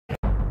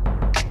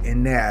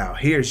And now,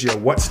 here's your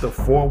What's the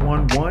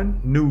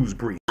 411 news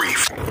brief.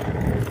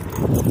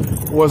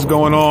 What's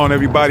going on,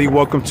 everybody?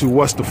 Welcome to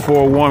What's the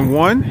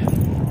 411.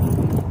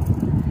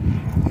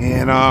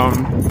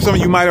 And some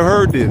of you might have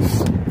heard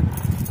this,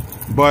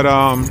 but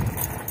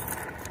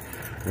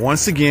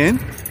once again,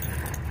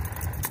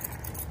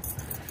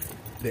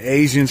 the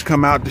Asians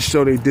come out to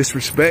show their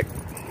disrespect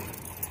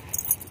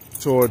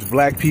towards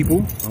black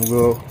people. And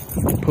we'll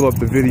pull up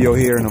the video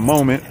here in a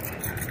moment.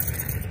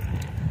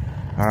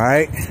 All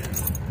right.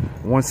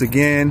 Once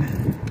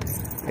again,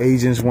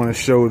 Asians want to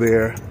show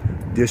their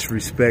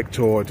disrespect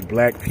towards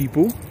black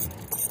people.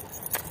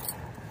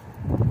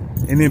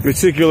 And in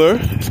particular,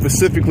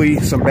 specifically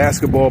some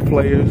basketball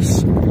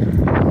players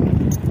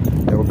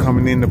that were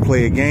coming in to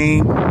play a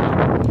game.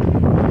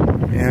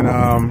 And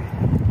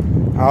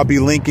I'll be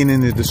linking in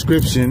the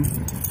description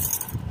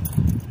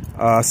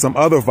some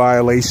other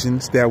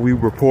violations that we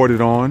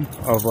reported on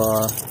of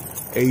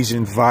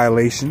Asian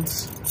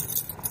violations.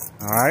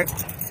 All right.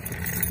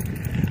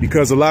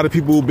 Because a lot of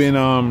people have been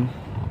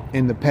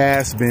in the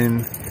past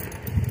been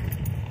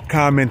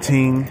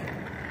commenting,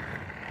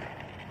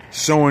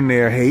 showing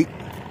their hate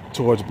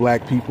towards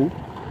black people.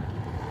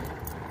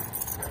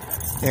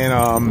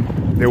 And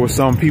there were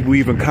some people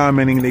even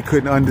commenting they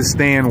couldn't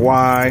understand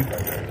why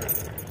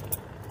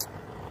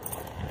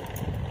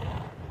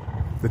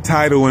the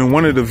title in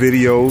one of the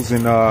videos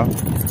and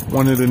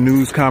one of the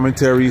news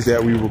commentaries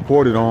that we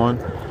reported on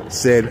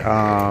said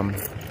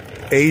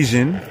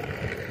Asian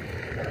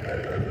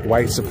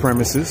white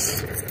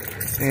supremacists.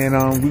 And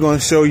we're going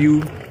to show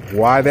you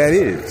why that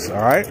is.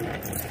 All right.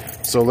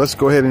 So let's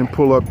go ahead and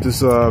pull up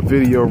this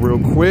video real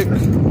quick.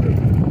 Here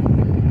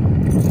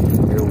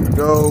we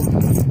go.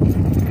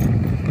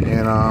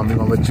 And I'm going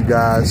to let you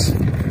guys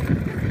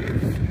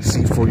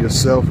see for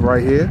yourself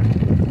right here.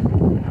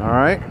 All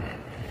right.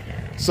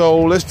 So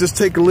let's just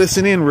take a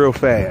listen in real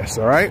fast.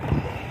 All right.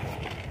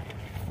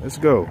 Let's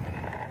go.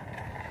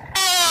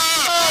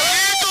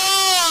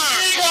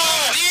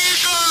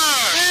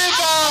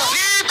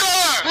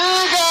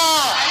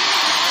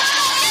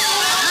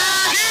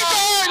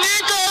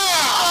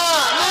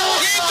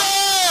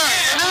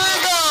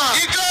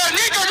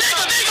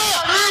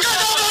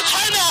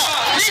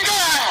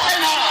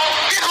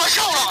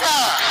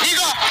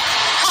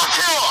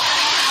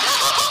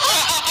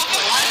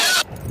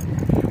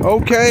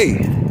 Okay,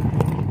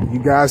 you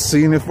guys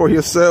seen it for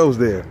yourselves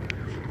there.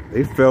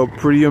 They felt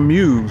pretty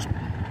amused,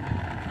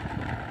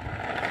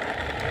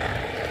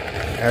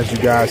 as you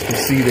guys can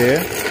see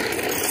there.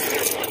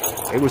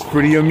 They was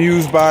pretty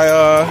amused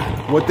by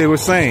what they were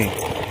saying.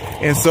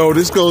 And so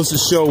this goes to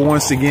show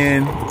once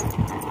again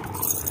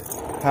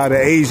how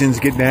the Asians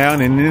get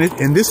down. And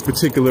in this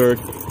particular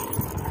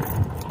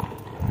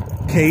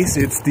case,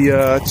 it's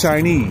the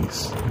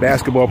Chinese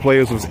basketball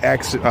players was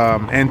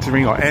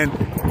entering or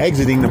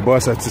exiting the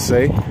bus, I should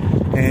say,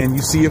 and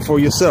you see it for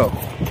yourself.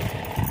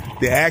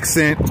 The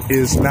accent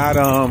is not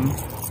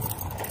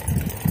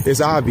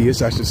it's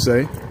obvious, I should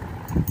say.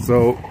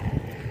 So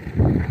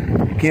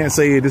you can't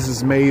say this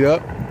is made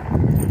up.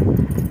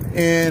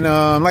 And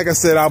like I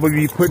said, I will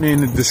be putting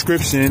in the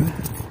description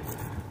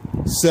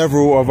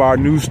several of our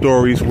news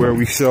stories where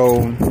we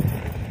show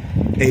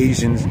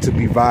Asians to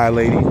be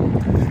violating.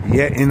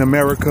 Yet in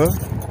America,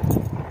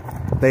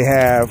 they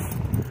have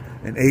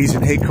an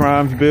Asian hate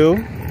crimes bill,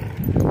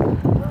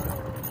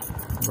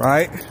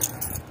 right?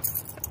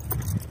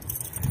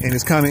 And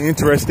it's kind of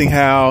interesting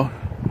how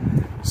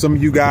some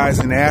of you guys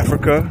in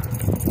Africa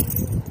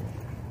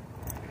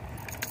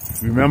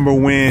remember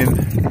when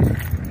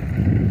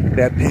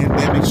that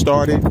pandemic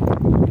started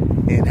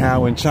and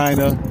how in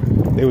China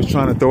they was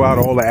trying to throw out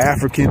all the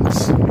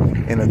Africans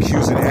and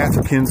accusing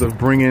Africans of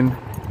bringing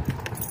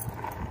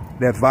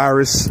that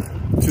virus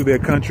to their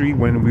country,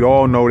 when we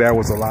all know that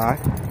was a lie.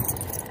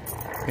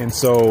 And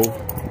so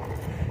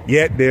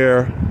yet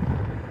they're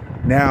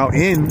now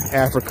in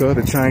Africa,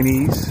 the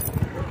Chinese,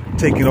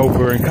 taking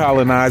over and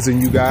colonizing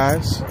you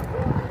guys.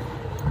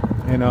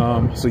 And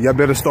so y'all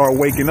better start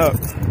waking up.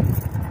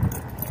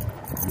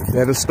 You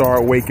better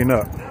start waking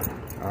up.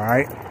 All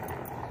right.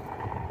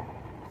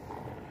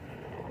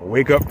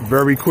 Wake up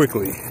very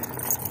quickly.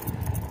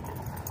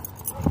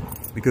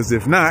 Because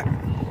if not,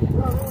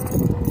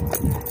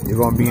 you're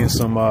going to be in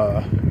some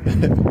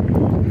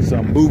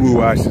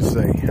boo-boo, I should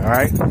say. All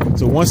right.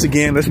 So once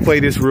again, let's play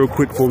this real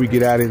quick before we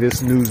get out of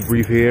this news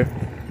brief here.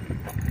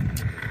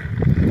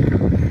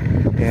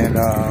 And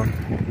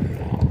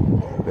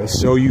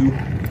let's show you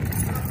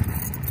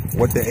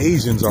what the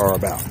Asians are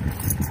about.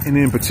 And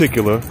in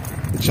particular,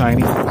 the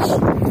Chinese.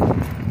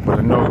 But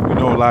I know, we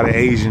know a lot of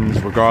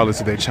Asians, regardless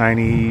if they're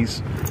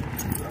Chinese,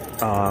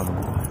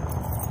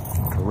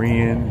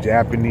 Korean,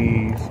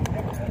 Japanese.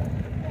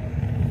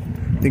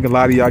 I think a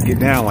lot of y'all get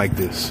down like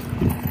this.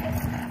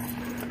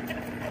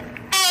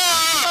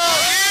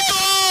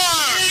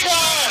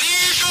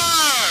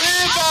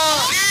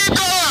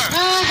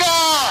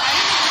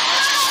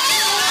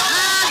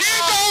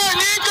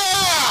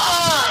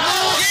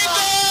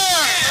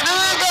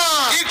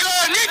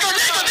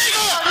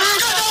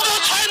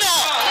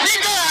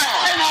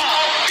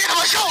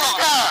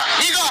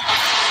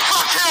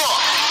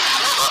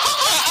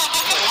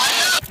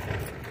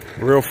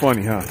 Real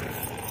funny, huh?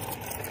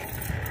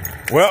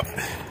 Well,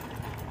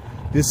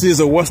 this is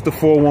a What's the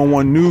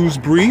 411 news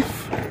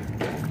brief.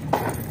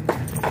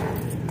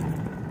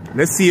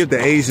 Let's see if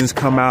the Asians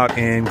come out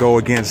and go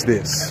against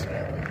this.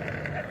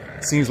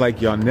 Seems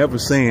like y'all never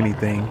say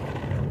anything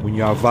when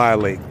y'all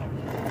violate.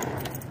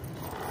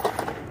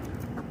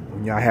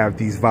 When y'all have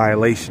these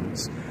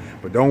violations.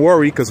 But don't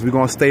worry, because we're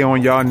going to stay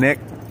on y'all neck.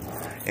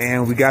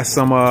 And we got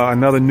some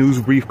another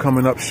news brief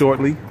coming up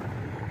shortly.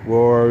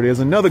 Or there's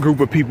another group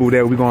of people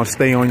that we're going to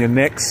stay on your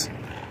necks.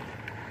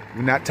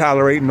 We're not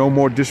tolerating no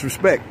more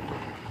disrespect.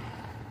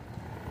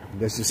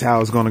 That's just how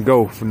it's going to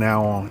go from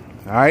now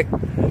on. All right.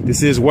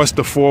 This is What's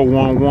the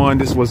 411.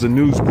 This was a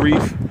news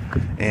brief.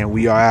 And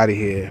we are out of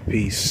here.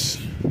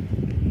 Peace.